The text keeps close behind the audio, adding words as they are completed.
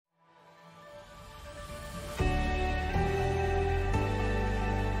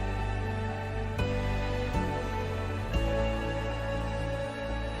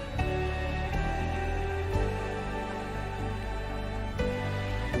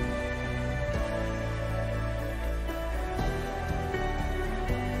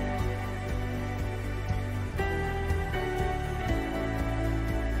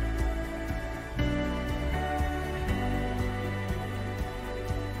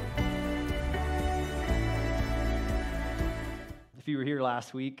you were here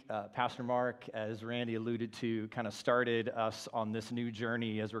last week, Pastor Mark, as Randy alluded to, kind of started us on this new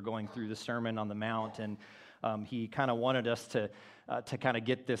journey as we're going through the Sermon on the Mount, and he kind of wanted us to kind of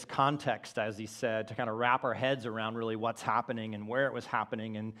get this context, as he said, to kind of wrap our heads around really what's happening and where it was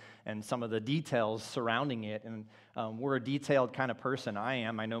happening and some of the details surrounding it. And we're a detailed kind of person. I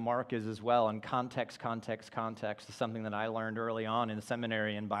am. I know Mark is as well. And context is something that I learned early on in the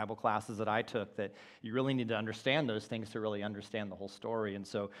seminary and Bible classes that I took, that you really need to understand those things to really understand the whole story. And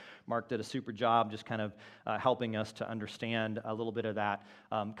so Mark did a super job just kind of helping us to understand a little bit of that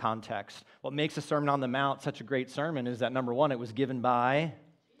context. What makes the Sermon on the Mount such a great sermon is that, number one, it was given by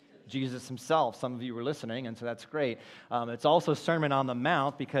Jesus himself. Some of you were listening, and so that's great. It's also Sermon on the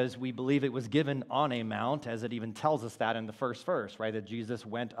Mount because we believe it was given on a mount, as it even tells us that in the first verse, right? That Jesus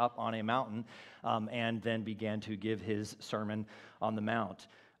went up on a mountain and then began to give his Sermon on the Mount.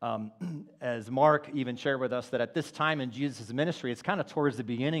 As Mark even shared with us, that at this time in Jesus' ministry, it's kind of towards the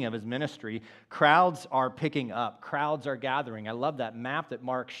beginning of his ministry, crowds are picking up, crowds are gathering. I love that map that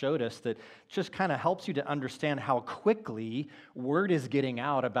Mark showed us that just kind of helps you to understand how quickly word is getting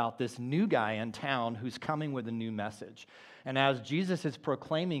out about this new guy in town who's coming with a new message. And as Jesus is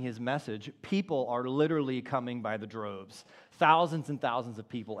proclaiming his message, people are literally coming by the droves. Thousands and thousands of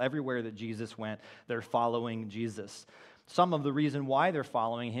people everywhere that Jesus went, they're following Jesus. Some of the reason why they're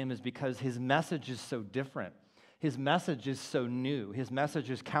following him is because his message is so different. His message is so new. His message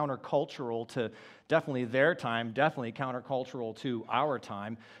is countercultural to definitely their time, definitely countercultural to our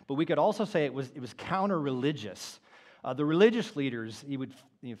time. But we could also say it was counter-religious. The religious leaders, he would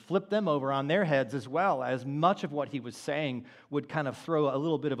flip them over on their heads as well, as much of what he was saying would kind of throw a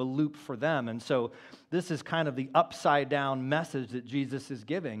little bit of a loop for them. And so this is kind of the upside-down message that Jesus is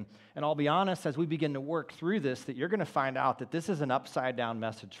giving. And I'll be honest, as we begin to work through this, that you're going to find out that this is an upside-down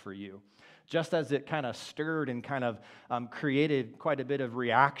message for you. Just as it kind of stirred and kind of created quite a bit of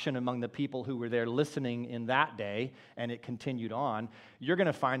reaction among the people who were there listening in that day, and it continued on, you're going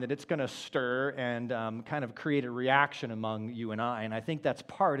to find that it's going to stir and kind of create a reaction among you and I. And I think that's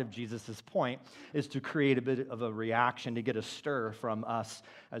part of Jesus' point, is to create a bit of a reaction, to get a stir from us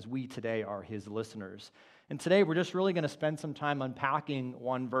as we today are his listeners. And today we're just really going to spend some time unpacking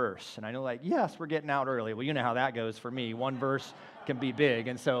one verse. And I know, yes, we're getting out early. Well, you know how that goes for me. One verse can be big.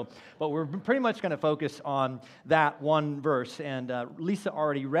 And so, but we're pretty much going to focus on that one verse. And Lisa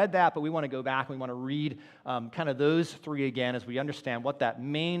already read that, but we want to go back and we want to read kind of those three again as we understand what that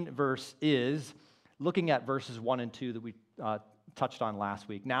main verse is, looking at verses 1 and 2 that we touched on last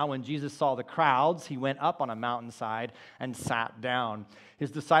week. Now, when Jesus saw the crowds, he went up on a mountainside and sat down. His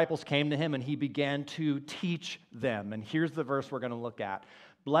disciples came to him and he began to teach them. And here's the verse we're going to look at.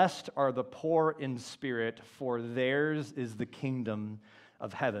 Blessed are the poor in spirit, for theirs is the kingdom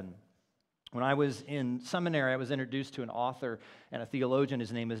of heaven. When I was in seminary, I was introduced to an author and a theologian.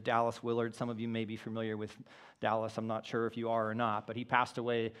 His name is Dallas Willard. Some of you may be familiar with Dallas. I'm not sure if you are or not, but he passed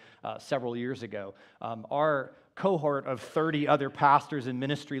away several years ago. Our cohort of 30 other pastors and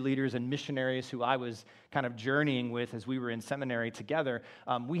ministry leaders and missionaries who I was kind of journeying with as we were in seminary together,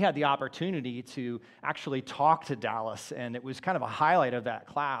 we had the opportunity to actually talk to Dallas, and it was kind of a highlight of that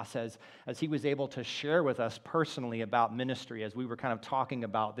class as he was able to share with us personally about ministry as we were kind of talking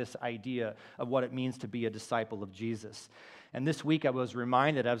about this idea of what it means to be a disciple of Jesus. And this week I was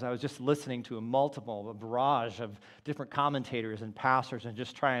reminded, as I was just listening to a barrage of different commentators and pastors and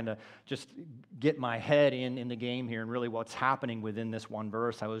just trying to just get my head in the game here and really what's happening within this one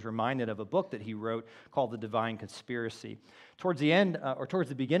verse, I was reminded of a book that he wrote called The Divine Conspiracy. Towards the end, or towards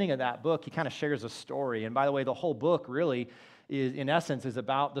the beginning of that book, he kind of shares a story. And by the way, the whole book really is, in essence, is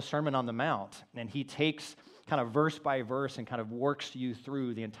about the Sermon on the Mount. And he takes kind of verse by verse and kind of works you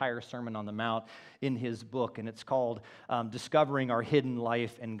through the entire Sermon on the Mount in his book. And it's called Discovering Our Hidden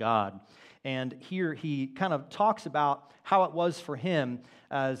Life in God. And here he kind of talks about how it was for him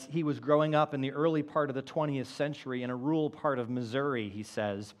as he was growing up in the early part of the 20th century in a rural part of Missouri, he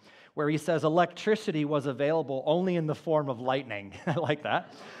says, where he says electricity was available only in the form of lightning. I like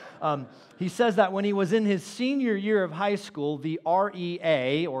that. He says that when he was in his senior year of high school, the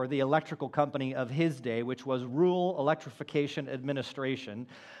REA, or the electrical company of his day, which was Rural Electrification Administration,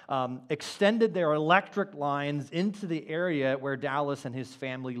 extended their electric lines into the area where Dallas and his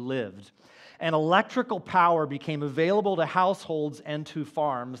family lived. And electrical power became available to households and to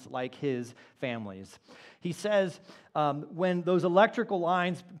farms like his family's. He says when those electrical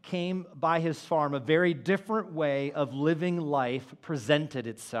lines came by his farm, a very different way of living life presented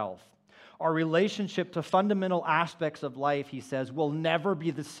itself. Our relationship to fundamental aspects of life, he says, will never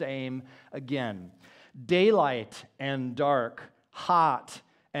be the same again. Daylight and dark, hot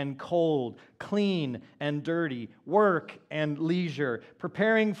and cold, clean and dirty, work and leisure,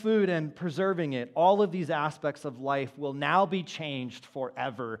 preparing food and preserving it. All of these aspects of life will now be changed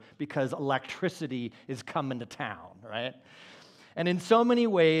forever because electricity is coming to town, right? And in so many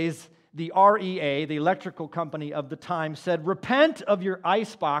ways, the REA, the electrical company of the time, said, repent of your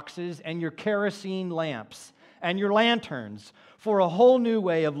ice boxes and your kerosene lamps and your lanterns, for a whole new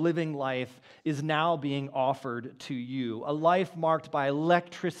way of living life is now being offered to you. A life marked by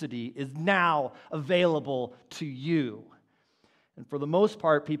electricity is now available to you. And for the most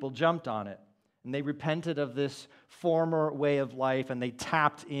part, people jumped on it, and they repented of this former way of life, and they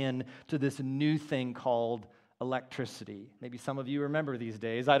tapped in to this new thing called electricity. Maybe some of you remember these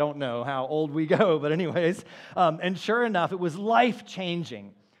days. I don't know how old we go, but anyways. And sure enough, it was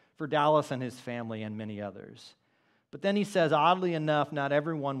life-changing for Dallas and his family and many others. But then he says, oddly enough, not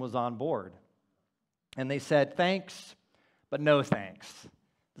everyone was on board. And they said, thanks, but no thanks.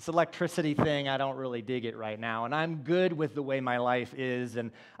 This electricity thing, I don't really dig it right now. And I'm good with the way my life is,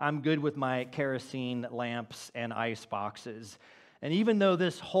 and I'm good with my kerosene lamps and ice boxes. And even though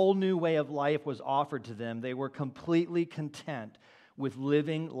this whole new way of life was offered to them, they were completely content with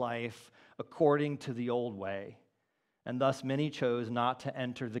living life according to the old way. And thus many chose not to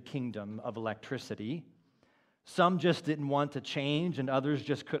enter the kingdom of electricity. Some just didn't want to change, and others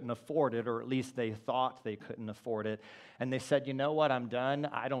just couldn't afford it, or at least they thought they couldn't afford it. And they said, you know what, I'm done.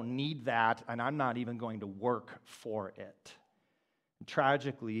 I don't need that, and I'm not even going to work for it. And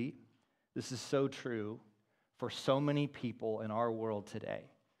tragically, this is so true for so many people in our world today.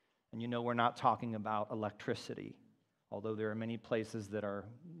 And you know, we're not talking about electricity, although there are many places that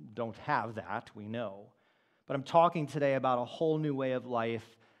don't have that, we know. But I'm talking today about a whole new way of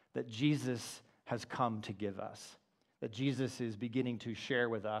life that Jesus has come to give us, that Jesus is beginning to share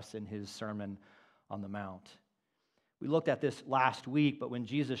with us in his Sermon on the Mount. We looked at this last week, but when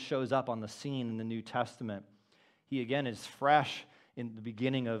Jesus shows up on the scene in the New Testament, he again is fresh in the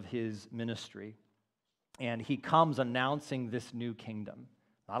beginning of his ministry. And he comes announcing this new kingdom,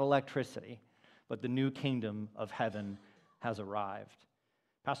 not electricity, but the new kingdom of heaven has arrived.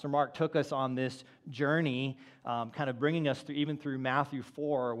 Pastor Mark took us on this journey, kind of bringing us through Matthew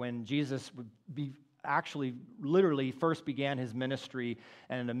 4, when Jesus would be actually literally first began his ministry,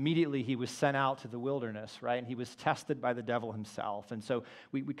 and immediately he was sent out to the wilderness, right? And he was tested by the devil himself. And so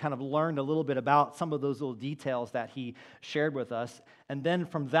we kind of learned a little bit about some of those little details that he shared with us. And then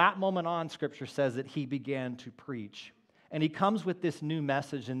from that moment on, Scripture says that he began to preach. And he comes with this new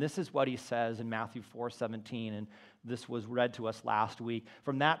message, and this is what he says in Matthew 4:17, and this was read to us last week.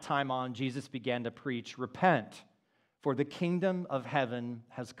 From that time on, Jesus began to preach, repent, for the kingdom of heaven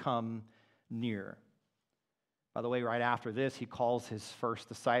has come near. By the way, right after this, he calls his first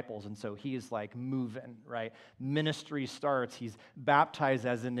disciples, and so he is like moving, right? Ministry starts. He's baptized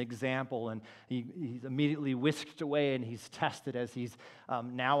as an example, and he's immediately whisked away, and he's tested as he's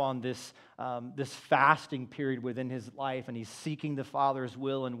now on this fasting period within his life, and he's seeking the Father's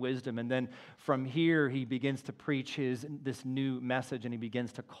will and wisdom. And then from here, he begins to preach this new message, and he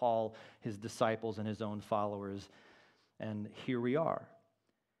begins to call his disciples and his own followers. And here we are.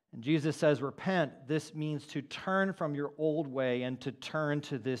 And Jesus says, repent. This means to turn from your old way and to turn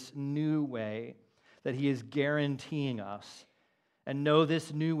to this new way that he is guaranteeing us. And know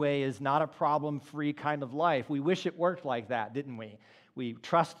this new way is not a problem-free kind of life. We wish it worked like that, didn't we? We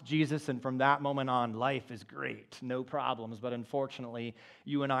trust Jesus, and from that moment on, life is great, no problems. But unfortunately,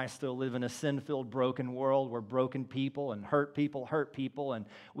 you and I still live in a sin-filled, broken world where broken people and hurt people, and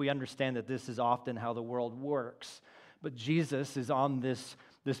we understand that this is often how the world works. But Jesus is on this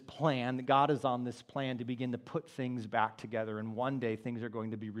plan, God is on this plan to begin to put things back together, and one day things are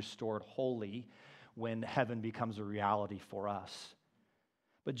going to be restored wholly when heaven becomes a reality for us.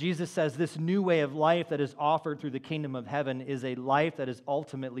 But Jesus says this new way of life that is offered through the kingdom of heaven is a life that is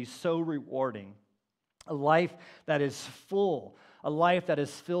ultimately so rewarding, a life that is full, a life that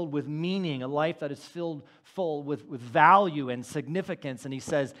is filled with meaning, a life that is full with value and significance. And he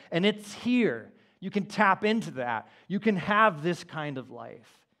says, and it's here. You can tap into that. You can have this kind of life.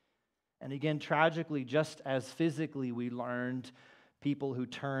 And again, tragically, just as physically we learned people who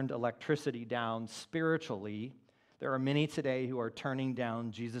turned electricity down spiritually, there are many today who are turning down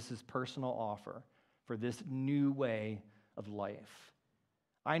Jesus' personal offer for this new way of life.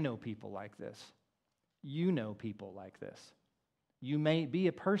 I know people like this. You know people like this. You may be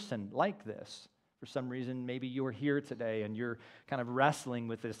a person like this. For some reason, maybe you're here today and you're kind of wrestling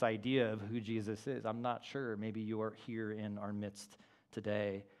with this idea of who Jesus is. I'm not sure. Maybe you are here in our midst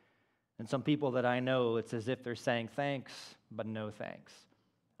today. And some people that I know, it's as if they're saying thanks, but no thanks.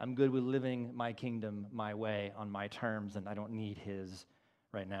 I'm good with living my kingdom my way on my terms, and I don't need his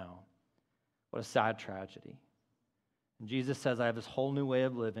right now. What a sad tragedy. And Jesus says, I have this whole new way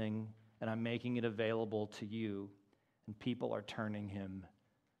of living, and I'm making it available to you, and people are turning him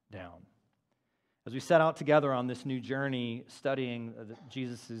down. As we set out together on this new journey, studying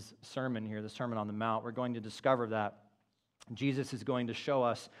Jesus' sermon here, the Sermon on the Mount, we're going to discover that Jesus is going to show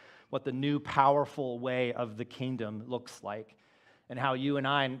us what the new powerful way of the kingdom looks like, and how you and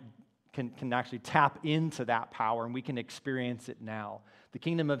I can actually tap into that power, and we can experience it now. The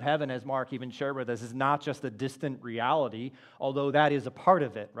kingdom of heaven, as Mark even shared with us, is not just a distant reality, although that is a part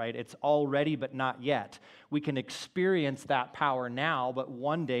of it, right? It's already, but not yet. We can experience that power now, but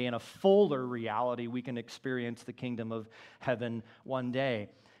one day in a fuller reality, we can experience the kingdom of heaven one day.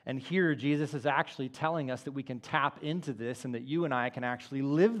 And here, Jesus is actually telling us that we can tap into this and that you and I can actually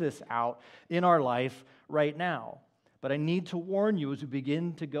live this out in our life right now. But I need to warn you, as we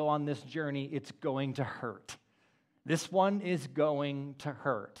begin to go on this journey, it's going to hurt. This one is going to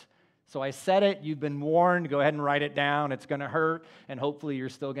hurt. So I said it, you've been warned, go ahead and write it down. It's going to hurt, and hopefully you're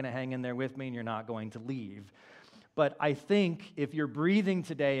still going to hang in there with me and you're not going to leave. But I think if you're breathing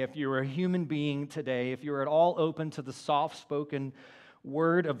today, if you're a human being today, if you're at all open to the soft-spoken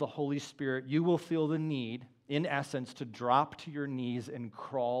word of the Holy Spirit, you will feel the need, in essence, to drop to your knees and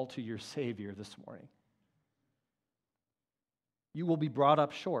crawl to your Savior this morning. You will be brought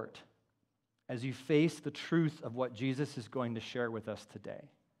up short as you face the truth of what Jesus is going to share with us today.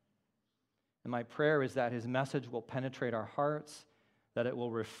 And my prayer is that his message will penetrate our hearts, that it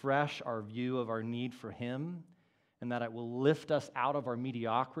will refresh our view of our need for him, and that it will lift us out of our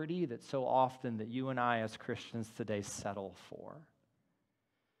mediocrity that so often that you and I as Christians today settle for.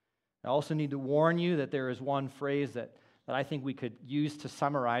 I also need to warn you that there is one phrase that I think we could use to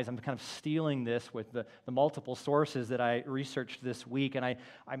summarize. I'm kind of stealing this with the multiple sources that I researched this week, and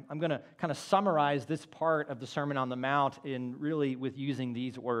I'm going to kind of summarize this part of the Sermon on the Mount with using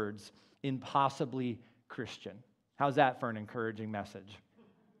these words, impossibly Christian. How's that for an encouraging message?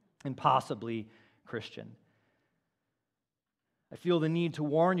 Impossibly Christian. I feel the need to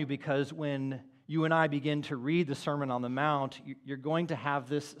warn you because when you and I begin to read the Sermon on the Mount, you're going to have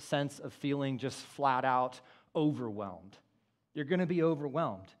this sense of feeling just flat out overwhelmed. You're going to be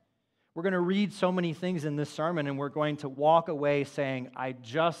overwhelmed. We're going to read so many things in this sermon, and we're going to walk away saying, I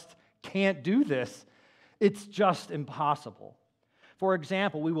just can't do this. It's just impossible. For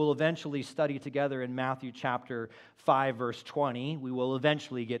example, we will eventually study together in Matthew chapter 5, verse 20. We will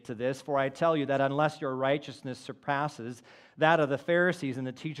eventually get to this. For I tell you that unless your righteousness surpasses that of the Pharisees and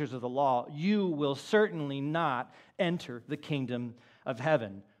the teachers of the law, you will certainly not enter the kingdom of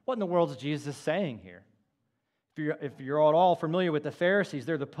heaven. What in the world is Jesus saying here? If you're at all familiar with the Pharisees,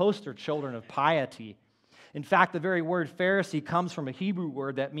 they're the poster children of piety. In fact, the very word Pharisee comes from a Hebrew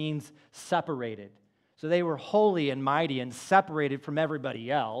word that means separated. So they were holy and mighty and separated from everybody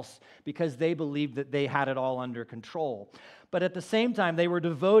else because they believed that they had it all under control. But at the same time, they were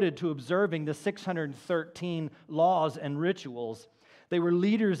devoted to observing the 613 laws and rituals. They were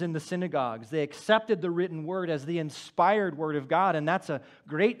leaders in the synagogues. They accepted the written word as the inspired word of God, and that's a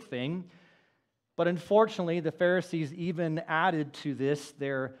great thing. But unfortunately, the Pharisees even added to this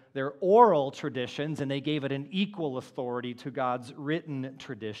their oral traditions, and they gave it an equal authority to God's written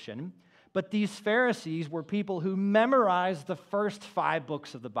tradition. But these Pharisees were people who memorized the first 5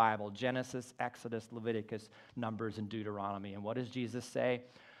 books of the Bible, Genesis, Exodus, Leviticus, Numbers, and Deuteronomy. And what does Jesus say?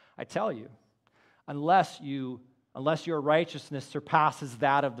 I tell you, unless your righteousness surpasses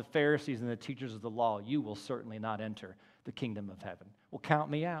that of the Pharisees and the teachers of the law, you will certainly not enter the kingdom of heaven. Well,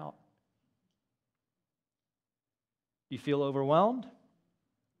 count me out. You feel overwhelmed?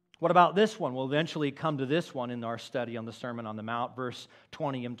 What about this one? We'll eventually come to this one in our study on the Sermon on the Mount, verse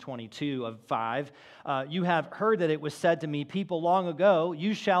 20 and 22 of 5. You have heard that it was said to me, people long ago,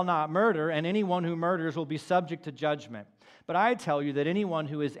 you shall not murder, and anyone who murders will be subject to judgment. But I tell you that anyone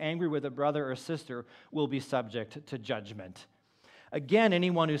who is angry with a brother or sister will be subject to judgment. Again,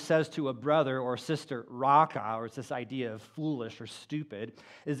 anyone who says to a brother or sister, raka, or it's this idea of foolish or stupid,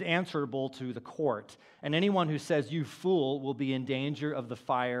 is answerable to the court. And anyone who says, you fool, will be in danger of the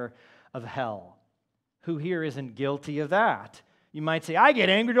fire of hell. Who here isn't guilty of that? You might say, I get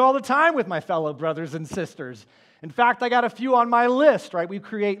angry all the time with my fellow brothers and sisters. In fact, I got a few on my list, right? We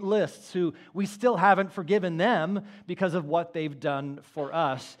create lists who we still haven't forgiven them because of what they've done for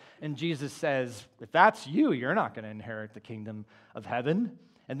us. And Jesus says, if that's you, you're not going to inherit the kingdom of heaven.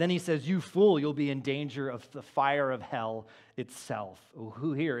 And then he says, you fool, you'll be in danger of the fire of hell itself.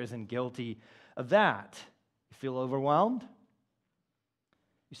 Who here isn't guilty of that? You feel overwhelmed?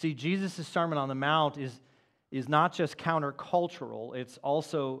 You see, Jesus' Sermon on the Mount is not just countercultural, it's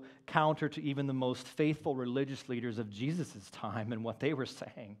also counter to even the most faithful religious leaders of Jesus' time and what they were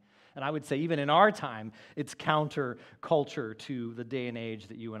saying. And I would say even in our time, it's counterculture to the day and age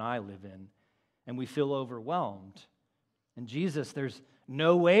that you and I live in. And we feel overwhelmed. And Jesus, there's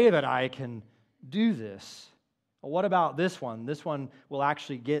no way that I can do this. Well, what about this one? This one, we'll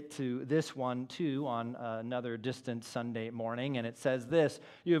actually get to this one too on another distant Sunday morning. And it says this: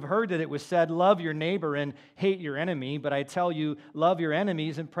 "You have heard that it was said, 'Love your neighbor and hate your enemy.' But I tell you, love your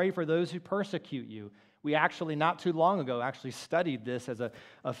enemies and pray for those who persecute you." We actually, not too long ago, actually studied this as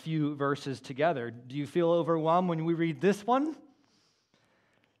a few verses together. Do you feel overwhelmed when we read this one?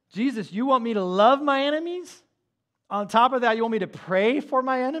 Jesus, you want me to love my enemies? On top of that, you want me to pray for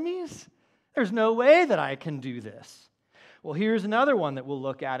my enemies? There's no way that I can do this. Well, here's another one that we'll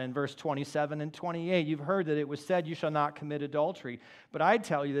look at in verse 27 and 28. "You've heard that it was said, 'You shall not commit adultery.' But I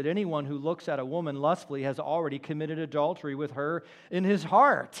tell you that anyone who looks at a woman lustfully has already committed adultery with her in his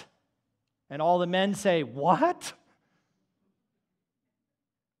heart." And all the men say, "What?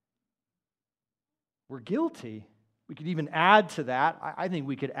 We're guilty." We could even add to that. I think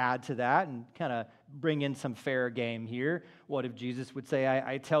we could add to that and kind of bring in some fair game here. What if Jesus would say,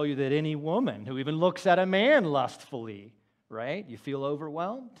 I tell you that any woman who even looks at a man lustfully, right? You feel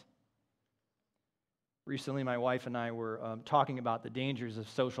overwhelmed? Recently, my wife and I were talking about the dangers of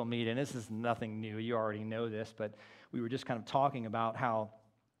social media, and this is nothing new. You already know this, but we were just kind of talking about how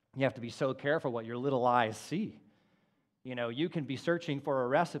you have to be so careful what your little eyes see. You know, you can be searching for a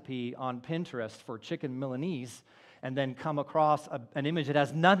recipe on Pinterest for chicken Milanese and then come across an image that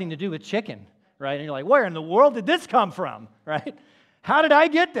has nothing to do with chicken, right? And you're like, where in the world did this come from, right? How did I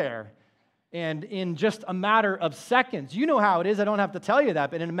get there? And in just a matter of seconds, you know how it is, I don't have to tell you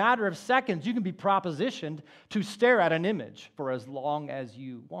that, but in a matter of seconds, you can be propositioned to stare at an image for as long as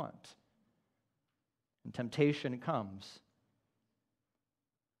you want. And temptation comes.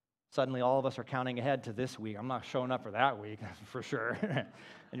 Suddenly, all of us are counting ahead to this week. I'm not showing up for that week, for sure. And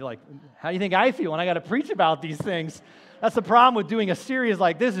you're like, how do you think I feel when I got to preach about these things? That's the problem with doing a series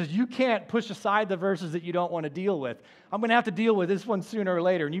like this, is you can't push aside the verses that you don't want to deal with. I'm going to have to deal with this one sooner or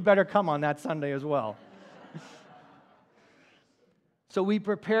later, and you better come on that Sunday as well. So we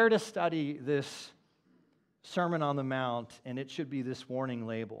prepare to study this Sermon on the Mount, and it should be this warning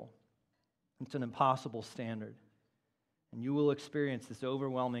label. It's an impossible standard. And you will experience this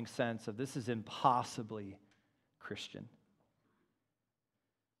overwhelming sense of this is impossibly Christian.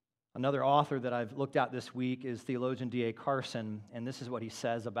 Another author that I've looked at this week is theologian D.A. Carson, and this is what he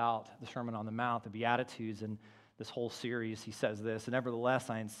says about the Sermon on the Mount, the Beatitudes, and this whole series. He says this: "Nevertheless,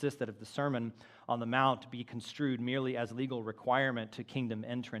 I insist that if the Sermon on the Mount be construed merely as legal requirement to kingdom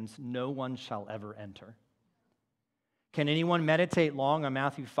entrance, no one shall ever enter. Can anyone meditate long on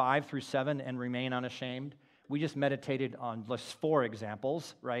Matthew 5 through 7 and remain unashamed?" We just meditated on just 4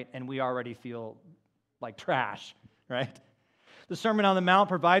 examples, right? And we already feel like trash, right? The Sermon on the Mount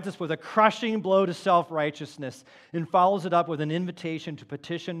provides us with a crushing blow to self-righteousness and follows it up with an invitation to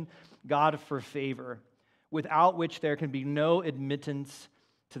petition God for favor, without which there can be no admittance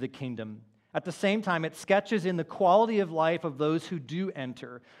to the kingdom. At the same time, it sketches in the quality of life of those who do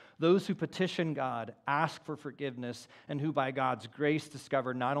enter, those who petition God, ask for forgiveness, and who by God's grace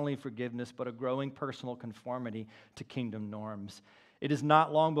discover not only forgiveness, but a growing personal conformity to kingdom norms. It is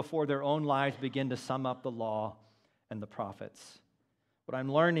not long before their own lives begin to sum up the law and the prophets. What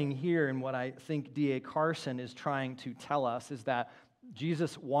I'm learning here, and what I think D.A. Carson is trying to tell us, is that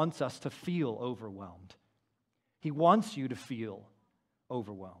Jesus wants us to feel overwhelmed. He wants you to feel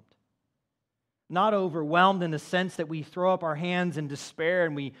overwhelmed. Not overwhelmed in the sense that we throw up our hands in despair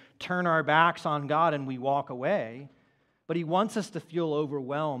and we turn our backs on God and we walk away, but he wants us to feel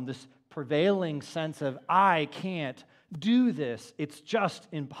overwhelmed, this prevailing sense of, I can't do this. It's just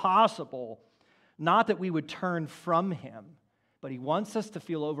impossible. Not that we would turn from him, but he wants us to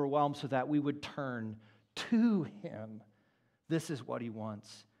feel overwhelmed so that we would turn to him. This is what he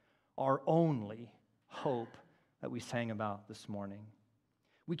wants, our only hope that we sang about this morning.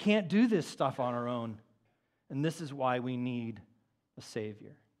 We can't do this stuff on our own, and this is why we need a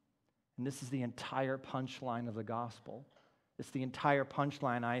Savior. And this is the entire punchline of the gospel. It's the entire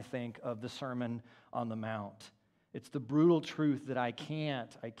punchline, I think, of the Sermon on the Mount. It's the brutal truth that I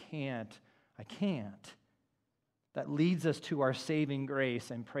can't, that leads us to our saving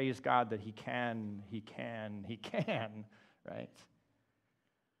grace, and praise God that he can, right?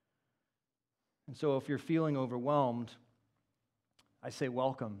 And so if you're feeling overwhelmed, I say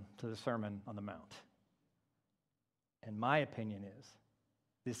welcome to the Sermon on the Mount. And my opinion is,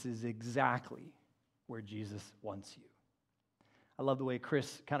 this is exactly where Jesus wants you. I love the way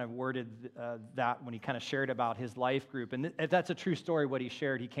Chris kind of worded that when he kind of shared about his life group. And that's a true story, what he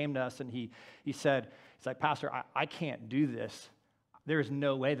shared. He came to us and he said, he's like, Pastor, I can't do this. There's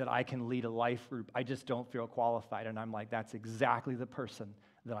no way that I can lead a life group. I just don't feel qualified. And I'm like, that's exactly the person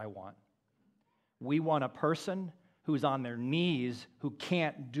that I want. We want a person who's on their knees who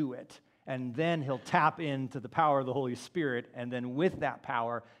can't do it. And then he'll tap into the power of the Holy Spirit. And then with that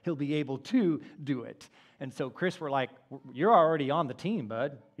power, he'll be able to do it. And so, Chris, we're like, you're already on the team,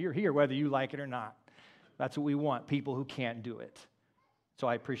 bud. You're here whether you like it or not. That's what we want, people who can't do it. So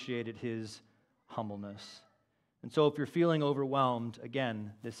I appreciated his humbleness. And so if you're feeling overwhelmed,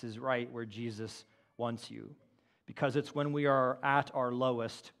 again, this is right where Jesus wants you. Because it's when we are at our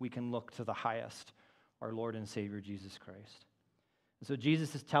lowest, we can look to the highest, our Lord and Savior, Jesus Christ. And so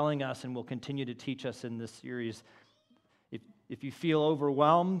Jesus is telling us, and will continue to teach us in this series, if you feel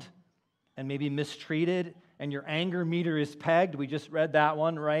overwhelmed and maybe mistreated, and your anger meter is pegged, we just read that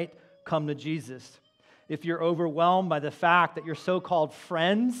one, right? Come to Jesus. If you're overwhelmed by the fact that your so-called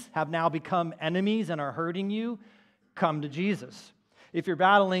friends have now become enemies and are hurting you, come to Jesus. If you're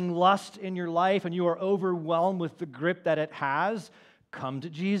battling lust in your life and you are overwhelmed with the grip that it has, come to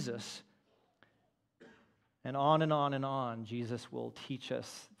Jesus. And on and on and on, Jesus will teach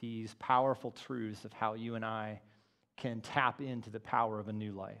us these powerful truths of how you and I can tap into the power of a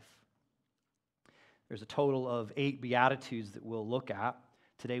new life. There's a total of 8 Beatitudes that we'll look at.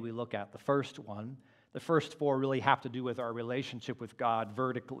 Today we look at the first one. The first 4 really have to do with our relationship with God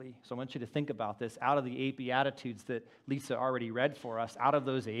vertically. So I want you to think about this. Out of the 8 Beatitudes that Lisa already read for us, out of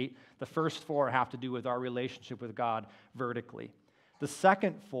those 8, the first 4 have to do with our relationship with God vertically. The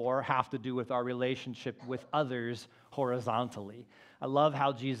second 4 have to do with our relationship with others horizontally. I love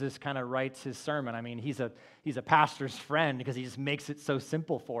how Jesus kind of writes his sermon. I mean, he's a pastor's friend because he just makes it so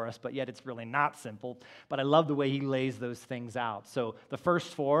simple for us, but yet it's really not simple. But I love the way he lays those things out. So the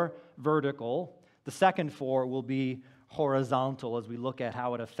first 4, vertical. The second 4 will be horizontal as we look at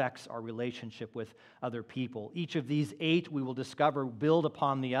how it affects our relationship with other people. Each of these 8 we will discover build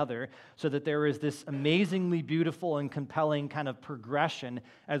upon the other so that there is this amazingly beautiful and compelling kind of progression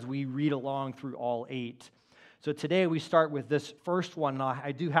as we read along through all 8. So today we start with this first one, and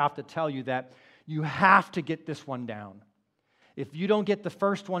I do have to tell you that you have to get this one down. If you don't get the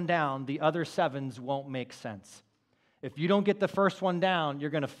first one down, the other 7s won't make sense. If you don't get the first one down, you're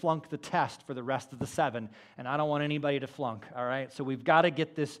going to flunk the test for the rest of the 7, and I don't want anybody to flunk, all right? So we've got to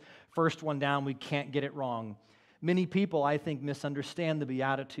get this first one down. We can't get it wrong. Many people, I think, misunderstand the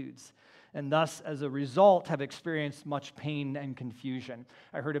Beatitudes, and thus, as a result, have experienced much pain and confusion.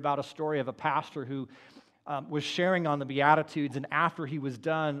 I heard about a story of a pastor who was sharing on the Beatitudes, and after he was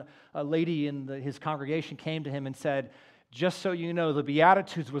done, a lady in his congregation came to him and said, just so you know, the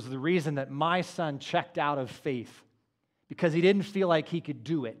Beatitudes was the reason that my son checked out of faith, because he didn't feel like he could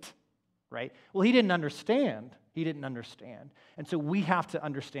do it, right? Well, he didn't understand. He didn't understand. And so we have to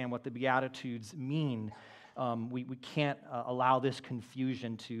understand what the Beatitudes mean. We can't allow this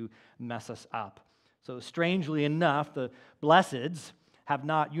confusion to mess us up. So strangely enough, the blesseds have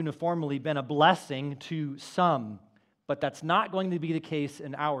not uniformly been a blessing to some, but that's not going to be the case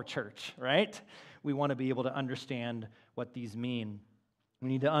in our church, right? We want to be able to understand what these mean. We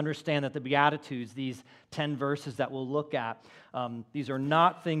need to understand that the Beatitudes, these 10 verses that we'll look at, these are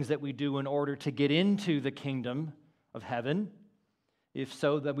not things that we do in order to get into the kingdom of heaven. If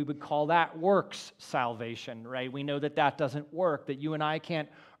so, that we would call that works salvation, right? We know that that doesn't work, that you and I can't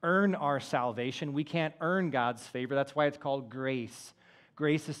earn our salvation. We can't earn God's favor. That's why it's called grace.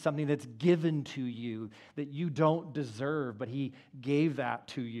 Grace is something that's given to you that you don't deserve, but He gave that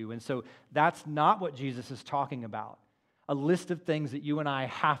to you. And so that's not what Jesus is talking about. A list of things that you and I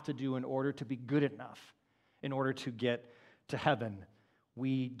have to do in order to be good enough, in order to get to heaven.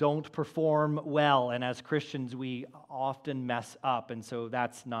 We don't perform well, and as Christians, we often mess up, and so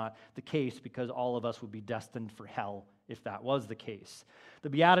that's not the case because all of us would be destined for hell if that was the case. The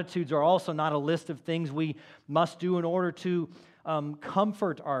Beatitudes are also not a list of things we must do in order to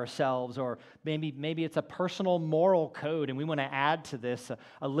comfort ourselves, or maybe it's a personal moral code, and we want to add to this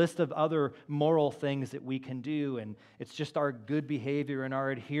a list of other moral things that we can do, and it's just our good behavior and our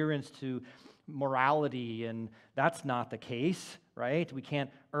adherence to morality, and that's not the case, right? We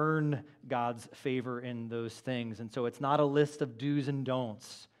can't earn God's favor in those things, and so it's not a list of do's and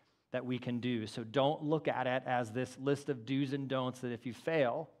don'ts that we can do. So don't look at it as this list of do's and don'ts that if you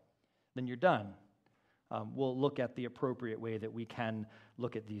fail, then you're done. We'll look at the appropriate way that we can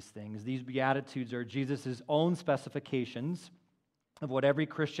look at these things. These Beatitudes are Jesus' own specifications of what every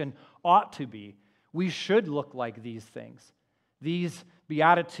Christian ought to be. We should look like these things. These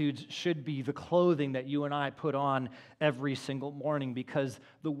Beatitudes should be the clothing that you and I put on every single morning because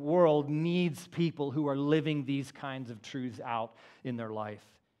the world needs people who are living these kinds of truths out in their life.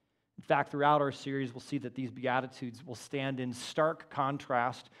 In fact, throughout our series, we'll see that these Beatitudes will stand in stark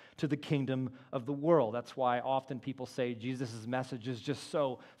contrast to the kingdom of the world. That's why often people say Jesus' message is just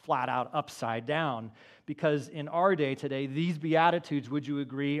so flat out upside down. Because in our day today, these Beatitudes, would you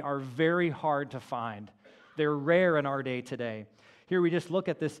agree, are very hard to find. They're rare in our day today. Here we just look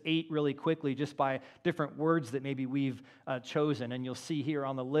at this 8 really quickly just by different words that maybe we've chosen. And you'll see here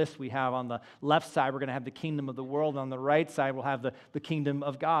on the list we have on the left side, we're going to have the kingdom of the world. On the right side, we'll have the kingdom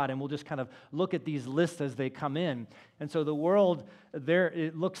of God. And we'll just kind of look at these lists as they come in. And so the world, there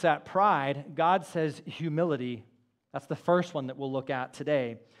it looks at pride. God says humility. That's the first one that we'll look at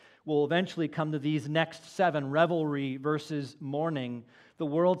today. We'll eventually come to these next 7, revelry versus mourning. The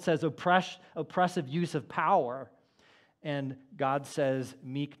world says oppressive use of power. And God says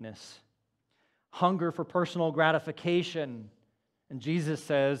meekness. Hunger for personal gratification. And Jesus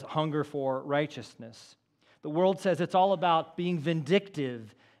says hunger for righteousness. The world says it's all about being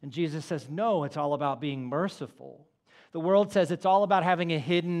vindictive. And Jesus says, no, it's all about being merciful. The world says it's all about having a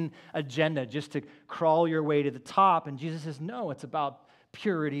hidden agenda just to crawl your way to the top. And Jesus says, no, it's about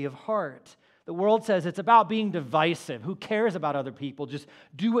purity of heart. The world says it's about being divisive. Who cares about other people? Just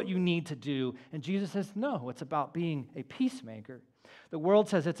do what you need to do. And Jesus says, no, it's about being a peacemaker. The world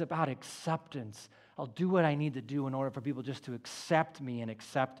says it's about acceptance. I'll do what I need to do in order for people just to accept me and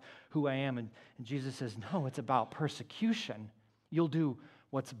accept who I am. And Jesus says, no, it's about persecution. You'll do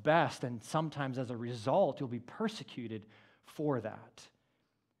what's best, and sometimes as a result, you'll be persecuted for that.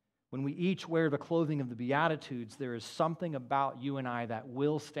 When we each wear the clothing of the Beatitudes, there is something about you and I that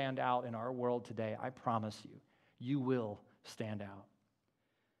will stand out in our world today. I promise you, you will stand out.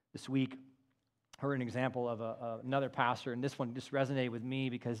 This week, I heard an example of another pastor, and this one just resonated with me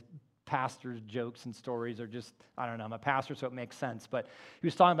because pastors' jokes and stories are just, I don't know, I'm a pastor, so it makes sense. But he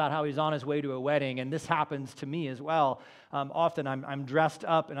was talking about how he's on his way to a wedding, and this happens to me as well. Often I'm dressed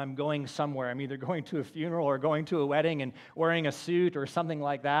up and I'm going somewhere. I'm either going to a funeral or going to a wedding and wearing a suit or something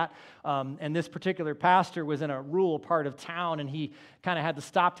like that. And this particular pastor was in a rural part of town, and he kind of had to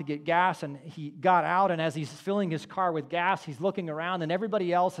stop to get gas, and he got out, and as he's filling his car with gas, he's looking around, and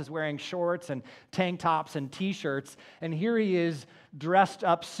everybody else is wearing shorts and tank tops and T-shirts, and here he is dressed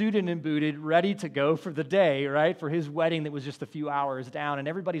up, suited and booted, ready to go for the day, right, for his wedding that was just a few hours down, and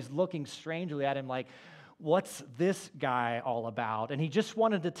everybody's looking strangely at him like, what's this guy all about? And he just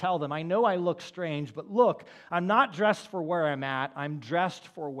wanted to tell them, I know I look strange, but look, I'm not dressed for where I'm at, I'm dressed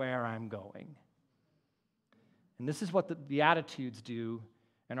for where I'm going. And this is what the Beatitudes do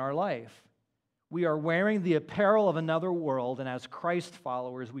in our life. We are wearing the apparel of another world, and as Christ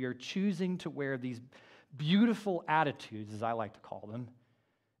followers, we are choosing to wear these beautiful attitudes, as I like to call them,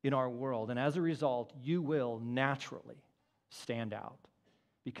 in our world. And as a result, you will naturally stand out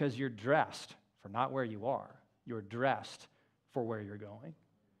because you're dressed for not where you are. You're dressed for where you're going.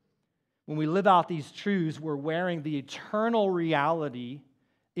 When we live out these truths, we're wearing the eternal reality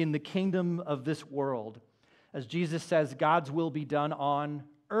in the kingdom of this world. As Jesus says, God's will be done on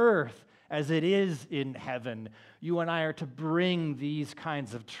earth as it is in heaven. You and I are to bring these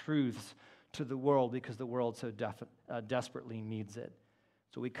kinds of truths to the world because the world so desperately needs it.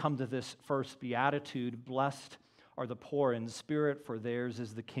 So we come to this first beatitude, blessed are the poor in spirit, for theirs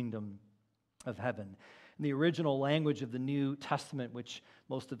is the kingdom of heaven. In the original language of the New Testament, which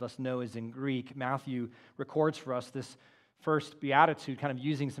most of us know is in Greek, Matthew records for us this first beatitude kind of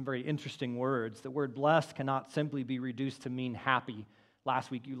using some very interesting words. The word blessed cannot simply be reduced to mean happy.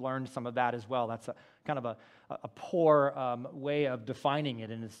 Last week you learned some of that as well. That's a kind of a poor way of defining it,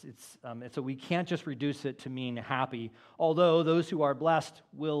 and so we can't just reduce it to mean happy. Although those who are blessed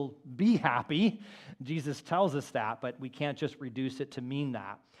will be happy, Jesus tells us that, but we can't just reduce it to mean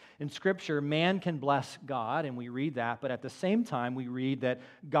that. In Scripture, man can bless God, and we read that, but at the same time we read that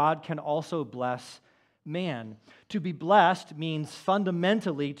God can also bless man. To be blessed means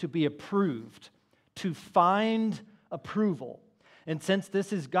fundamentally to be approved, to find approval. And since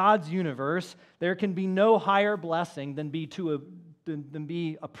this is God's universe, there can be no higher blessing than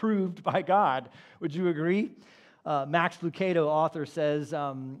be approved by God. Would you agree? Max Lucado, author, says,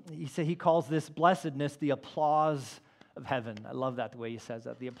 he calls this blessedness the applause of heaven. I love that, the way he says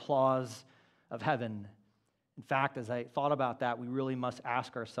that, the applause of heaven. In fact, as I thought about that, we really must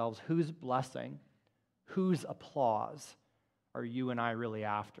ask ourselves, whose blessing, whose applause are you and I really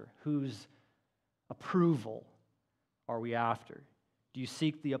after? Whose approval are we after? Do you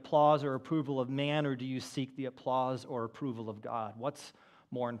seek the applause or approval of man, or do you seek the applause or approval of God? What's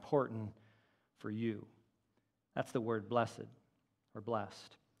more important for you? That's the word blessed. or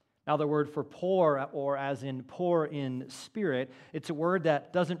blessed. Now, the word for poor, or as in poor in spirit, it's a word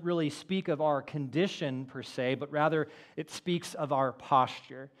that doesn't really speak of our condition per se, but rather it speaks of our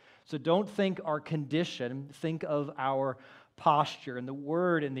posture. So don't think our condition, think of our posture. And the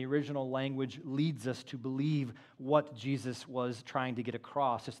word in the original language leads us to believe what Jesus was trying to get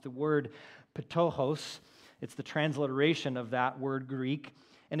across. It's the word ptohos. It's the transliteration of that word Greek,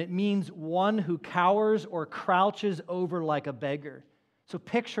 and it means one who cowers or crouches over like a beggar. So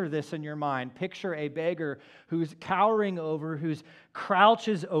picture this in your mind. Picture a beggar who's cowering over, who's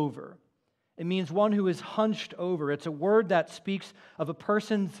crouches over. It means one who is hunched over. It's a word that speaks of a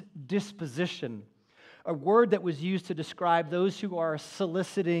person's disposition, a word that was used to describe those who are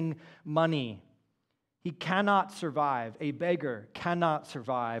soliciting money. He cannot survive. A beggar cannot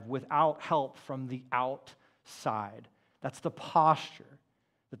survive without help from the outside. That's the posture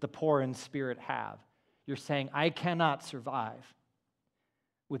that the poor in spirit have. You're saying, I cannot survive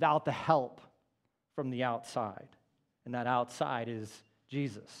without the help from the outside. And that outside is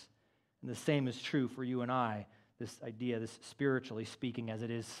Jesus. And the same is true for you and I, this idea, this spiritually speaking as it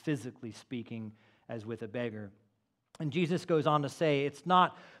is physically speaking as with a beggar. And Jesus goes on to say, it's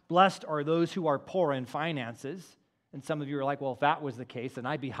not blessed are those who are poor in finances. And some of you are like, well, if that was the case, then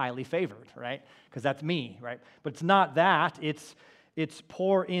I'd be highly favored, right? Because that's me, right? But it's not that. It's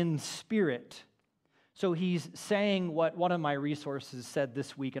poor in spirit. So he's saying what one of my resources said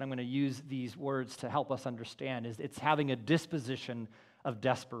this week, and I'm going to use these words to help us understand, is it's having a disposition of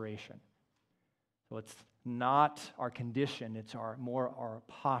desperation. So it's not our condition, it's more our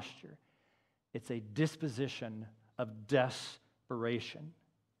posture. It's a disposition of desperation.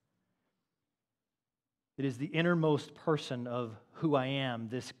 It is the innermost person of who I am,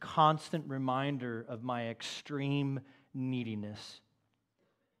 this constant reminder of my extreme neediness.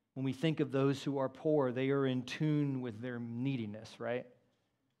 When we think of those who are poor, they are in tune with their neediness, right?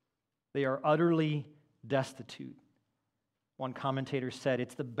 They are utterly destitute. One commentator said,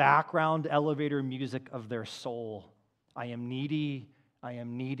 it's the background elevator music of their soul. I am needy, I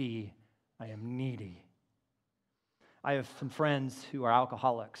am needy, I am needy. I have some friends who are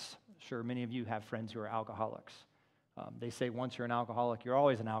alcoholics. Sure, many of you have friends who are alcoholics. They say once you're an alcoholic, you're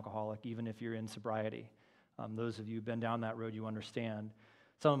always an alcoholic, even if you're in sobriety. Those of you who've been down that road, you understand.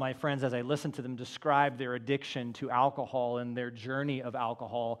 Some of my friends, as I listen to them describe their addiction to alcohol and their journey of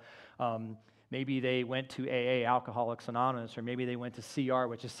alcohol, maybe they went to AA, Alcoholics Anonymous, or maybe they went to CR,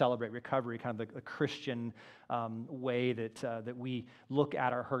 which is Celebrate Recovery, kind of a Christian way that we look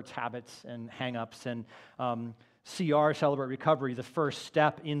at our hurts, habits, and hang-ups. And CR, Celebrate Recovery, the first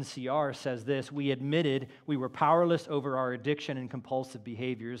step in CR says this: we admitted we were powerless over our addiction and compulsive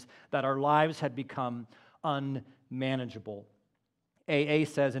behaviors, that our lives had become unmanageable. AA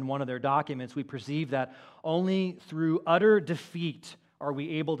says in one of their documents, we perceive that only through utter defeat are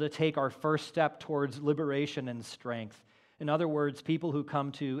we able to take our first step towards liberation and strength. In other words, people who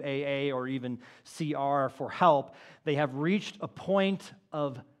come to AA or even CR for help, they have reached a point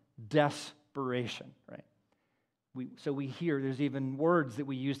of desperation, right? So we hear, there's even words that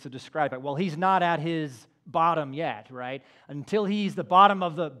we use to describe it. Well, he's not at his bottom yet, right? Until he's the bottom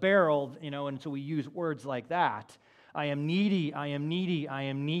of the barrel, and so we use words like that. I am needy, I am needy, I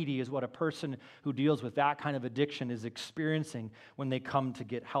am needy is what a person who deals with that kind of addiction is experiencing when they come to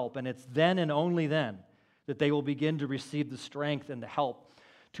get help. And it's then and only then that they will begin to receive the strength and the help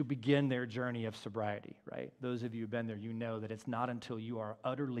to begin their journey of sobriety, right? Those of you who've been there, you know that it's not until you are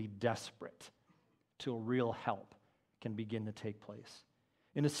utterly desperate till real help can begin to take place.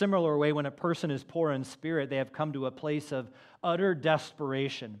 In a similar way, when a person is poor in spirit, they have come to a place of utter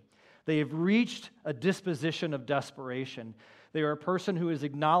desperation. They have reached a disposition of desperation. They are a person who is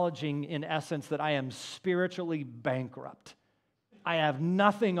acknowledging, in essence, that I am spiritually bankrupt. I have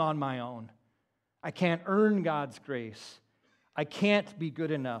nothing on my own. I can't earn God's grace. I can't be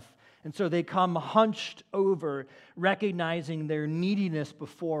good enough. And so they come hunched over, recognizing their neediness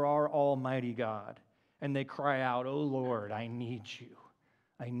before our Almighty God. And they cry out, "Oh Lord, I need you.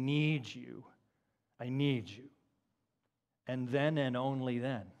 I need you. I need you." And then and only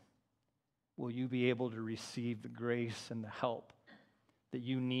then will you be able to receive the grace and the help that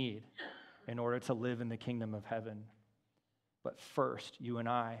you need in order to live in the kingdom of heaven. But first, you and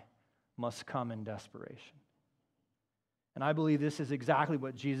I must come in desperation. And I believe this is exactly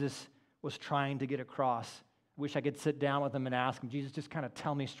what Jesus was trying to get across. I wish I could sit down with him and ask him, Jesus, just kind of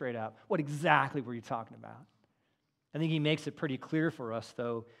tell me straight up, what exactly were you talking about? I think he makes it pretty clear for us,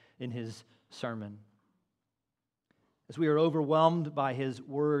 though, in his sermon. As we are overwhelmed by his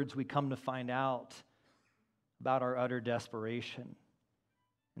words, we come to find out about our utter desperation.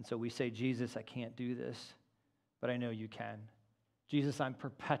 And so we say, Jesus, I can't do this, but I know you can. Jesus, I'm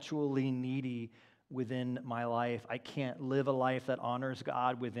perpetually needy within my life. I can't live a life that honors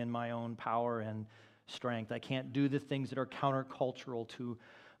God within my own power and strength. I can't do the things that are countercultural to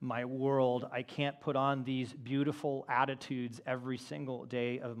my world. I can't put on these beautiful attitudes every single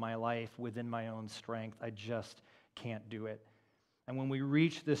day of my life within my own strength. I just can't do it. And when we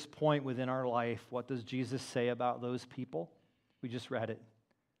reach this point within our life, what does Jesus say about those people? We just read it.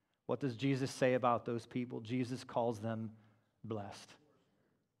 What does Jesus say about those people? Jesus calls them blessed.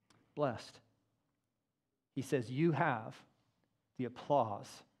 Blessed. He says, you have the applause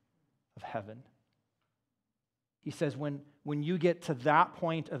of heaven. He says, when you get to that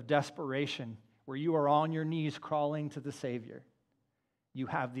point of desperation, where you are on your knees crawling to the Savior, you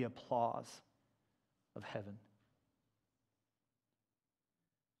have the applause of heaven.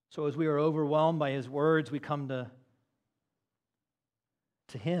 So as we are overwhelmed by his words, we come to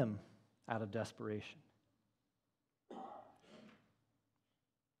him out of desperation.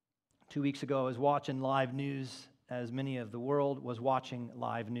 2 weeks ago, I was watching live news, as many of the world was watching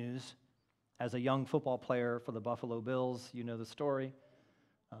live news. As a young football player for the Buffalo Bills, you know the story.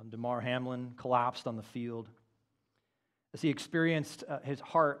 Damar Hamlin collapsed on the field. As he experienced, his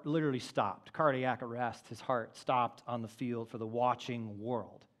heart literally stopped, cardiac arrest. His heart stopped on the field for the watching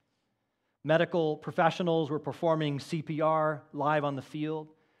world. Medical professionals were performing CPR live on the field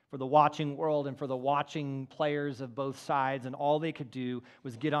for the watching world and for the watching players of both sides, and all they could do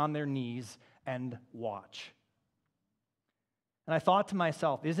was get on their knees and watch. And I thought to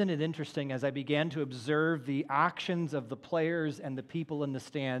myself, isn't it interesting, as I began to observe the actions of the players and the people in the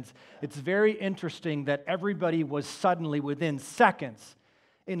stands, it's very interesting that everybody was suddenly, within seconds,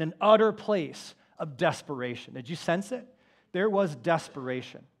 in an utter place of desperation. Did you sense it? There was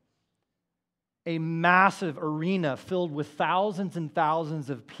desperation. A massive arena filled with thousands and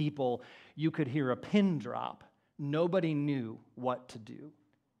thousands of people. You could hear a pin drop. Nobody knew what to do.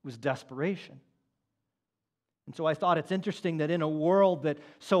 It was desperation. And so I thought it's interesting that in a world that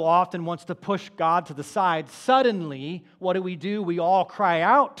so often wants to push God to the side, suddenly, what do? We all cry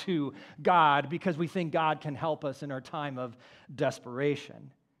out to God because we think God can help us in our time of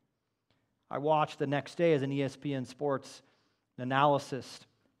desperation. I watched the next day as an ESPN sports analyst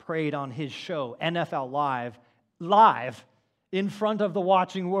prayed on his show, NFL live in front of the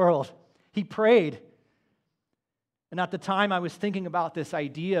watching world. He prayed. And at the time, I was thinking about this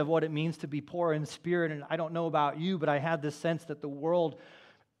idea of what it means to be poor in spirit, and I don't know about you, but I had this sense that the world,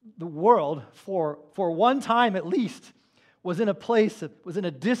 for one time at least, was in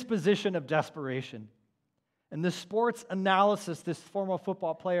a disposition of desperation. And this sports analyst, this former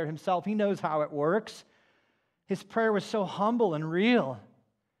football player himself, he knows how it works. His prayer was so humble and real.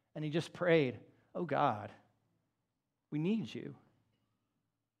 And he just prayed, oh God, we need you.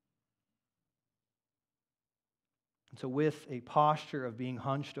 And so with a posture of being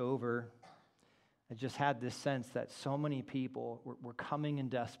hunched over, I just had this sense that so many people were coming in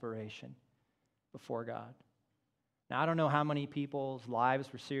desperation before God. Now, I don't know how many people's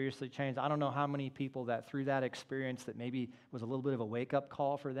lives were seriously changed. I don't know how many people that through that experience that maybe was a little bit of a wake-up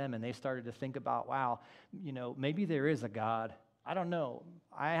call for them and they started to think about, wow, maybe there is a God. I don't know.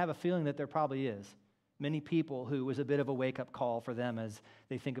 I have a feeling that there probably is. Many people who was a bit of a wake-up call for them as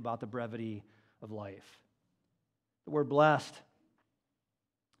they think about the brevity of life. The word blessed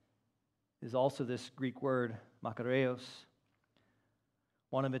is also this Greek word, makarios.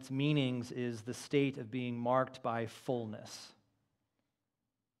 One of its meanings is the state of being marked by fullness.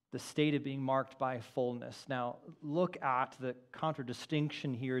 The state of being marked by fullness. Now, look at the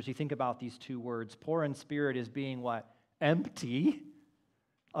contradistinction here as you think about these two words. Poor in spirit is being what? Empty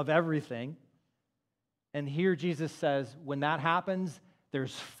of everything. And here Jesus says, when that happens,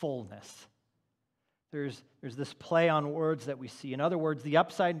 there's fullness. There's this play on words that we see. In other words, the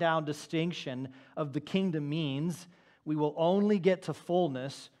upside down distinction of the kingdom means we will only get to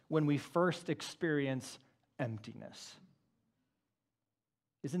fullness when we first experience emptiness.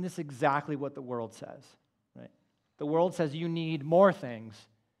 Isn't this exactly what the world says? Right? The world says you need more things.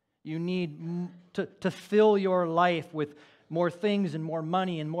 You need to fill your life with more things and more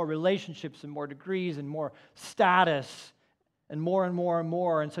money and more relationships and more degrees and more status and more and more and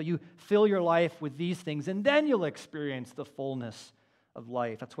more. And so you fill your life with these things and then you'll experience the fullness of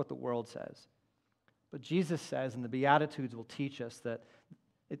life. That's what the world says. But Jesus says, and the Beatitudes will teach us, that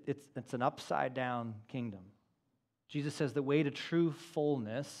it's an upside down kingdom. Jesus says the way to true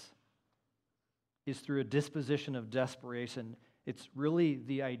fullness is through a disposition of desperation. It's really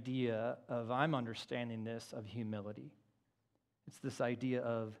the idea of, I'm understanding this, of humility. It's this idea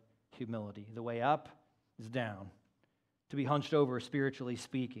of humility. The way up is down. To be hunched over, spiritually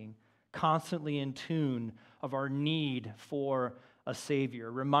speaking, constantly in tune of our need for a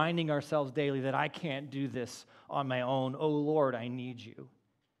Savior, reminding ourselves daily that I can't do this on my own. Oh Lord, I need you.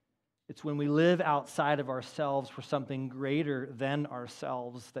 It's when we live outside of ourselves for something greater than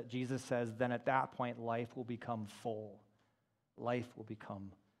ourselves that Jesus says, then at that point life will become full. Life will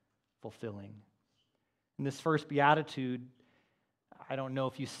become fulfilling. In this first beatitude, I don't know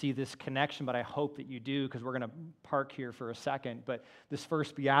if you see this connection, but I hope that you do, because we're going to park here for a second. But this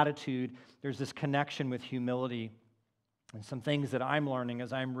first beatitude, there's this connection with humility and some things that I'm learning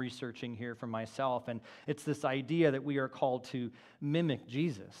as I'm researching here for myself. And it's this idea that we are called to mimic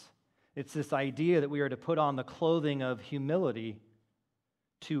Jesus. It's this idea that we are to put on the clothing of humility,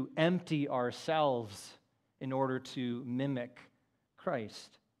 to empty ourselves in order to mimic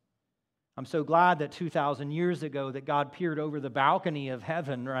Christ. I'm so glad that 2,000 years ago that God peered over the balcony of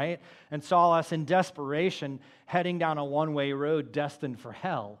heaven, right, and saw us in desperation heading down a one-way road destined for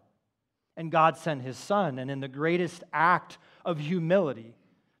hell. And God sent his Son, and in the greatest act of humility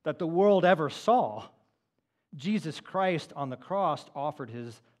that the world ever saw, Jesus Christ on the cross offered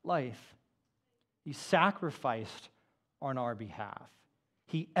his life. He sacrificed on our behalf.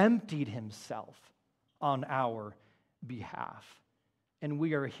 He emptied himself on our behalf. And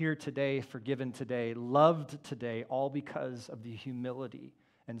we are here today, forgiven today, loved today, all because of the humility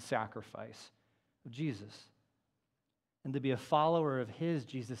and sacrifice of Jesus. And to be a follower of his,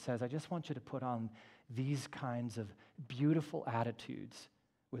 Jesus says, I just want you to put on these kinds of beautiful attitudes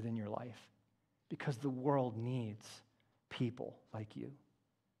within your life, because the world needs people like you.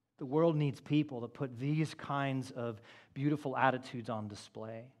 The world needs people to put these kinds of beautiful attitudes on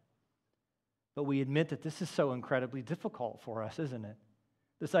display. But we admit that this is so incredibly difficult for us, isn't it?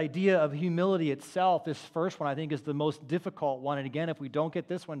 This idea of humility itself, this first one, I think, is the most difficult one. And again, if we don't get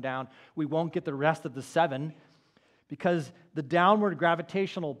this one down, we won't get the rest of the 7, because the downward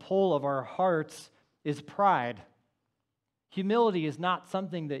gravitational pull of our hearts is pride. Humility is not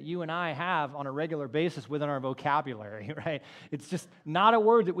something that you and I have on a regular basis within our vocabulary, right? It's just not a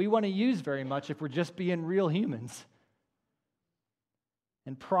word that we want to use very much if we're just being real humans.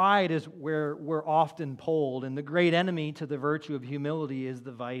 And pride is where we're often pulled, and the great enemy to the virtue of humility is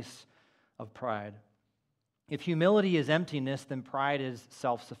the vice of pride. If humility is emptiness, then pride is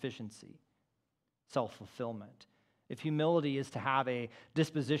self-sufficiency, self-fulfillment. If humility is to have a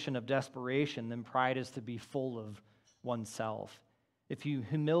disposition of desperation, then pride is to be full of oneself. If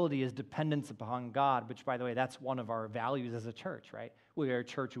humility is dependence upon God, which, by the way, that's one of our values as a church, right? We are a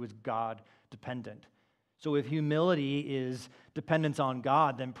church who is God-dependent. So if humility is dependence on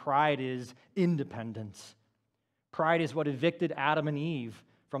God, then pride is independence. Pride is what evicted Adam and Eve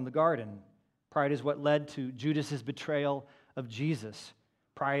from the garden. Pride is what led to Judas's betrayal of Jesus.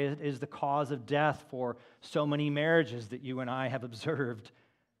 Pride is the cause of death for so many marriages that you and I have observed.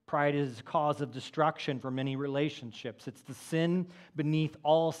 Pride is the cause of destruction for many relationships. It's the sin beneath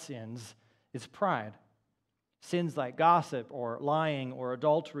all sins is pride. Sins like gossip or lying or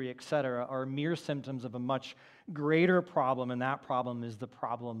adultery, etc., are mere symptoms of a much greater problem, and that problem is the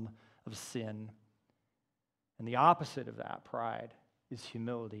problem of sin. And the opposite of that, pride, is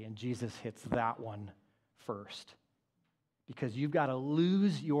humility, and Jesus hits that one first. Because you've got to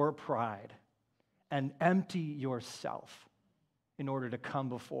lose your pride and empty yourself in order to come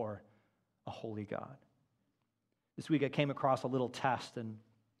before a holy God. This week I came across a little test, and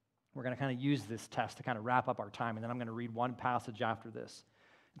we're going to kind of use this test to kind of wrap up our time, and then I'm going to read one passage after this.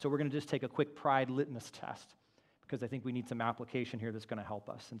 And so we're going to just take a quick pride litmus test, because I think we need some application here that's going to help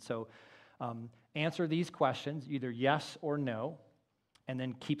us. And so answer these questions, either yes or no, and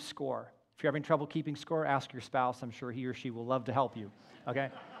then keep score. If you're having trouble keeping score, ask your spouse. I'm sure he or she will love to help you, okay?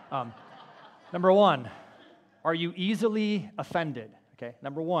 Number 1, are you easily offended? Okay,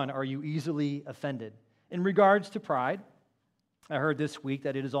 number 1, are you easily offended? In regards to pride, I heard this week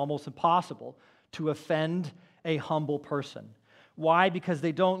that it is almost impossible to offend a humble person. Why? Because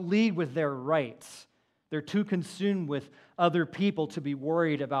they don't lead with their rights. They're too consumed with other people to be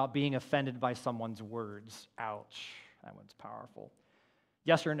worried about being offended by someone's words. Ouch, that one's powerful.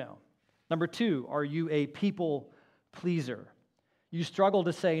 Yes or no? Number 2, are you a people pleaser? You struggle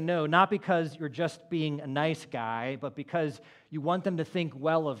to say no, not because you're just being a nice guy, but because you want them to think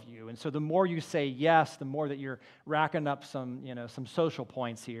well of you. And so the more you say yes, the more that you're racking up some social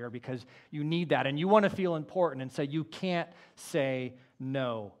points here, because you need that. And you want to feel important, and so you can't say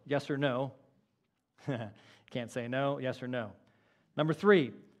no. Yes or no? Can't say no, yes or no. Number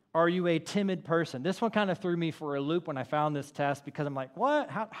 3, are you a timid person? This one kind of threw me for a loop when I found this test, because I'm like, what?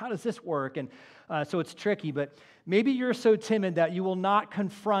 How does this work? And so it's tricky, but maybe you're so timid that you will not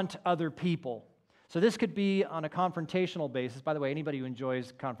confront other people. So this could be on a confrontational basis. By the way, anybody who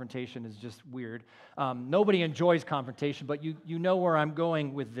enjoys confrontation is just weird. Nobody enjoys confrontation, but you know where I'm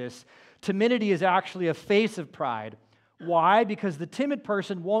going with this. Timidity is actually a face of pride. Why? Because the timid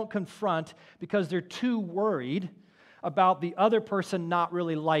person won't confront because they're too worried about the other person not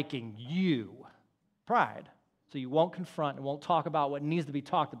really liking you. Pride. So you won't confront and won't talk about what needs to be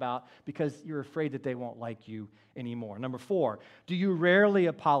talked about because you're afraid that they won't like you anymore. Number 4, do you rarely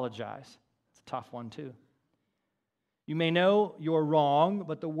apologize? It's a tough one too. You may know you're wrong,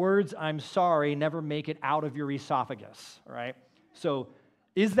 but the words "I'm sorry" never make it out of your esophagus, right? So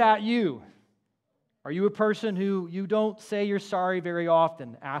is that you? Are you a person who you don't say you're sorry very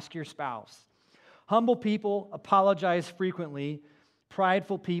often? Ask your spouse. Humble people apologize frequently.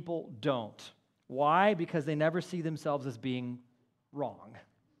 Prideful people don't. Why? Because they never see themselves as being wrong.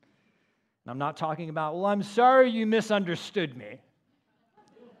 And I'm not talking about, well, I'm sorry you misunderstood me.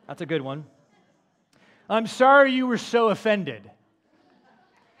 That's a good one. I'm sorry you were so offended.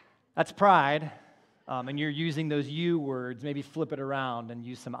 That's pride. And you're using those you words, maybe flip it around and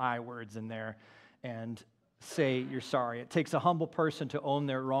use some I words in there and say you're sorry. It takes a humble person to own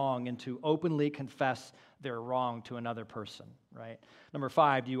their wrong and to openly confess their wrong to another person, right? Number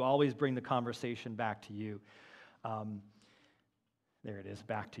 5, do you always bring the conversation back to you? There it is,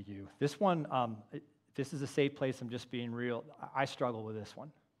 back to you. This one, this is a safe place. I'm just being real. I struggle with this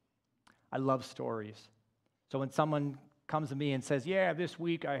one. I love stories. So when someone comes to me and says, yeah, this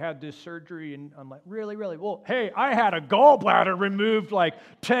week I had this surgery, and I'm like, really? Well, hey, I had a gallbladder removed like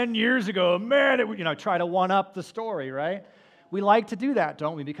 10 years ago. Man, try to one-up the story, right? We like to do that,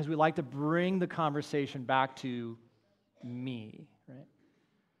 don't we? Because we like to bring the conversation back to me, right?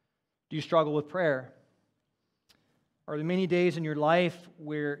 Do you struggle with prayer? Are there many days in your life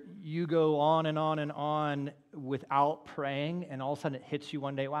where you go on and on and on without praying, and all of a sudden it hits you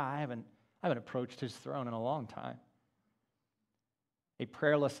one day, wow, I haven't approached his throne in a long time. A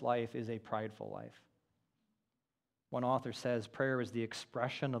prayerless life is a prideful life. One author says, prayer is the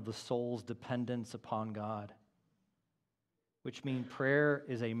expression of the soul's dependence upon God, which means prayer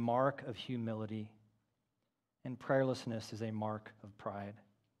is a mark of humility, and prayerlessness is a mark of pride.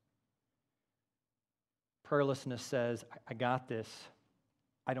 Prayerlessness says, I got this.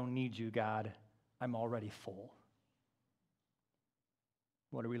 I don't need you, God. I'm already full.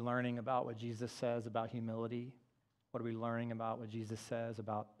 What are we learning about what Jesus says about humility? What are we learning about what Jesus says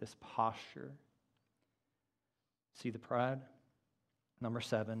about this posture? See the pride? Number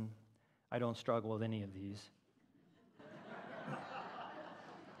 7, I don't struggle with any of these.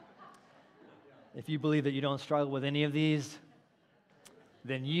 If you believe that you don't struggle with any of these,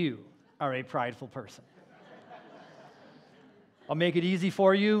 then you are a prideful person. I'll make it easy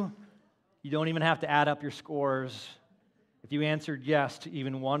for you. You don't even have to add up your scores. If you answered yes to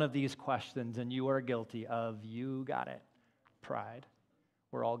even one of these questions, and you are guilty of, you got it, pride.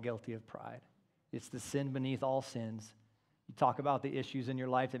 We're all guilty of pride. It's the sin beneath all sins. You talk about the issues in your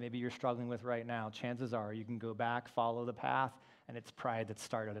life that maybe you're struggling with right now. Chances are you can go back, follow the path, and it's pride that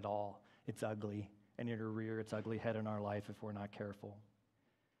started it all. It's ugly, and it'll rear its ugly head in our life if we're not careful.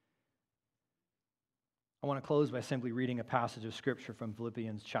 I want to close by simply reading a passage of Scripture from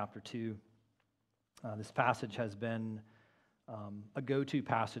Philippians chapter 2. This passage has been a go-to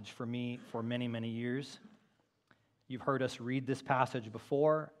passage for me for many, many years. You've heard us read this passage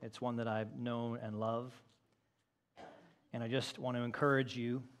before. It's one that I've known and love. And I just want to encourage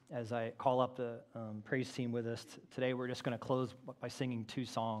you as I call up the praise team with us today. We're just going to close by singing 2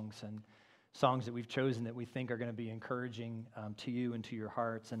 songs, and songs that we've chosen that we think are going to be encouraging to you and to your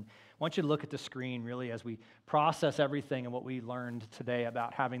hearts. And I want you to look at the screen really as we process everything and what we learned today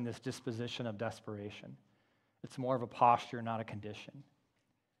about having this disposition of desperation. It's more of a posture, not a condition.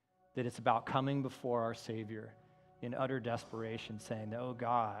 That it's about coming before our Savior in utter desperation, saying, oh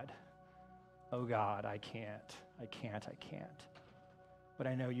God, I can't. But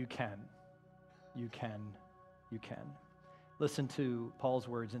I know you can. You can. Listen to Paul's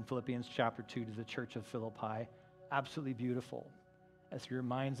words in Philippians chapter 2 to the church of Philippi. Absolutely beautiful, as he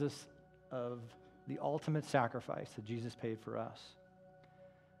reminds us of the ultimate sacrifice that Jesus paid for us.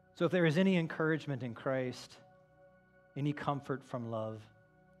 So if there is any encouragement in Christ, any comfort from love,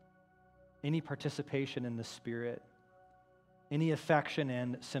 any participation in the Spirit, any affection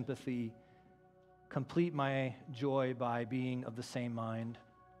and sympathy, complete my joy by being of the same mind,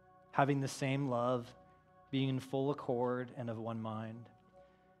 having the same love, being in full accord and of one mind.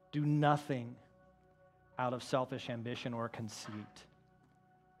 Do nothing out of selfish ambition or conceit,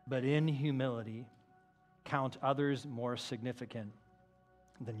 but in humility count others more significant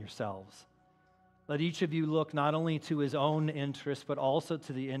than yourselves. Let each of you look not only to his own interests, but also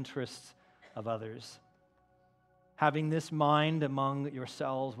to the interests of others. Having this mind among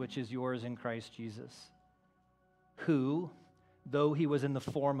yourselves, which is yours in Christ Jesus, who, though he was in the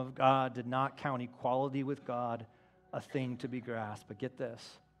form of God, did not count equality with God a thing to be grasped. But get this,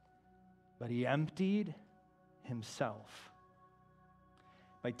 but he emptied himself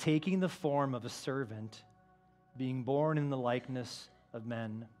by taking the form of a servant, being born in the likeness of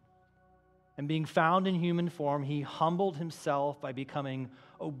men. And being found in human form, he humbled himself by becoming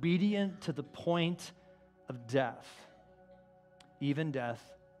obedient to the point of death, even death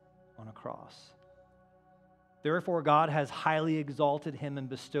on a cross. Therefore, God has highly exalted him and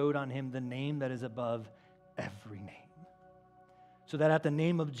bestowed on him the name that is above every name, so that at the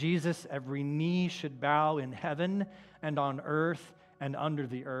name of Jesus, every knee should bow in heaven and on earth and under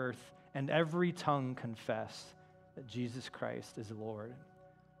the earth, and every tongue confess that Jesus Christ is Lord,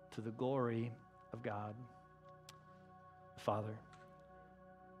 to the glory of God the Father.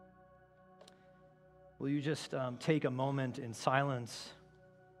 Will you just take a moment in silence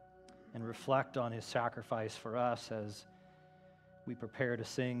and reflect on his sacrifice for us as we prepare to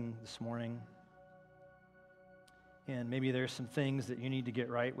sing this morning? And maybe there's some things that you need to get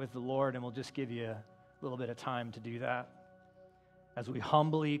right with the Lord, and we'll just give you a little bit of time to do that as we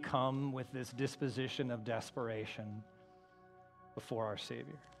humbly come with this disposition of desperation before our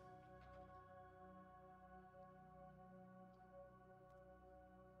Savior.